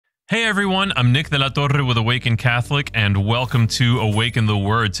Hey everyone, I'm Nick de la Torre with Awaken Catholic, and welcome to Awaken the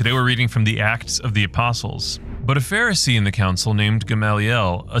Word. Today we're reading from the Acts of the Apostles. But a Pharisee in the council named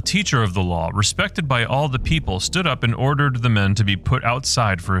Gamaliel, a teacher of the law, respected by all the people, stood up and ordered the men to be put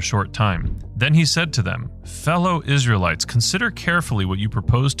outside for a short time. Then he said to them, "Fellow Israelites, consider carefully what you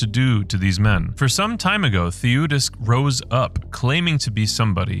propose to do to these men. For some time ago, Theudas rose up, claiming to be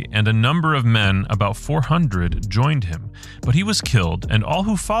somebody, and a number of men, about 400, joined him. But he was killed, and all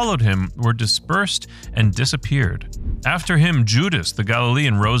who followed him were dispersed and disappeared. After him, Judas the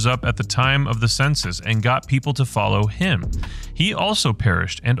Galilean rose up at the time of the census and got people to follow him. He also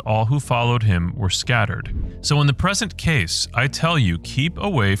perished, and all who followed him were scattered. So in the present case, I tell you, keep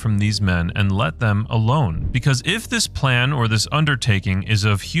away from these men and let them alone. Because if this plan or this undertaking is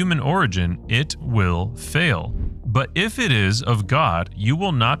of human origin, it will fail. But if it is of God, you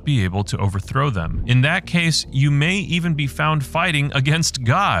will not be able to overthrow them. In that case, you may even be found fighting against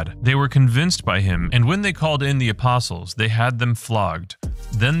God." They were convinced by him, and when they called in the apostles, they had them flogged.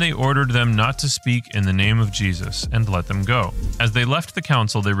 Then they ordered them not to speak in the name of Jesus and let them go. As they left the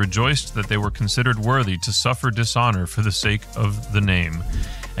council, they rejoiced that they were considered worthy to suffer dishonor for the sake of the name.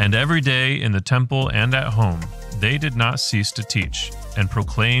 And every day in the temple and at home, they did not cease to teach and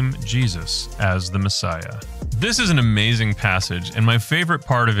proclaim Jesus as the Messiah. This is an amazing passage, and my favorite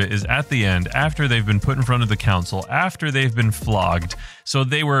part of it is at the end, after they've been put in front of the council, after they've been flogged. So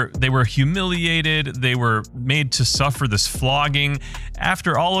they were humiliated, they were made to suffer this flogging.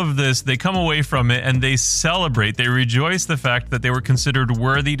 After all of this, they come away from it and they celebrate, they rejoice the fact that they were considered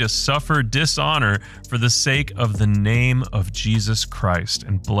worthy to suffer dishonor for the sake of the name of Jesus Christ,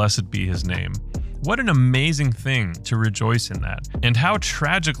 and blessed be his name. What an amazing thing to rejoice in that. And how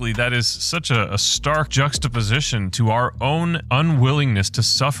tragically that is such a stark juxtaposition to our own unwillingness to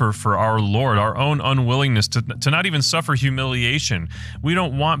suffer for our Lord, our own unwillingness to not even suffer humiliation. We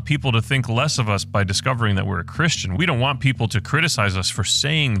don't want people to think less of us by discovering that we're a Christian. We don't want people to criticize us for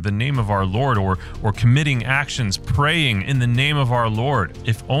saying the name of our Lord or committing actions, praying in the name of our Lord.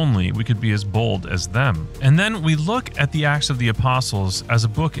 If only we could be as bold as them. And then we look at the Acts of the Apostles as a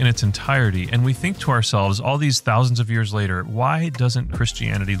book in its entirety, and we think to ourselves, all these thousands of years later, why doesn't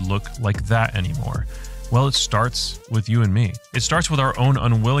Christianity look like that anymore? Well, it starts with you and me. It starts with our own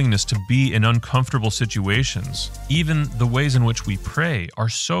unwillingness to be in uncomfortable situations. Even the ways in which we pray are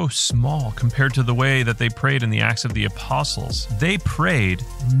so small compared to the way that they prayed in the Acts of the Apostles. They prayed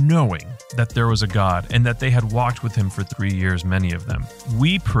knowing that there was a God and that they had walked with him for 3 years, many of them.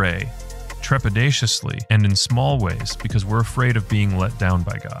 We pray trepidatiously and in small ways because we're afraid of being let down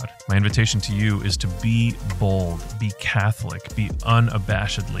by God. My invitation to you is to be bold, be Catholic, be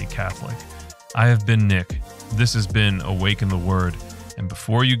unabashedly Catholic. I have been Nick. This has been Awaken the Word. And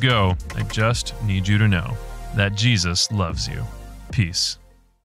before you go, I just need you to know that Jesus loves you. Peace.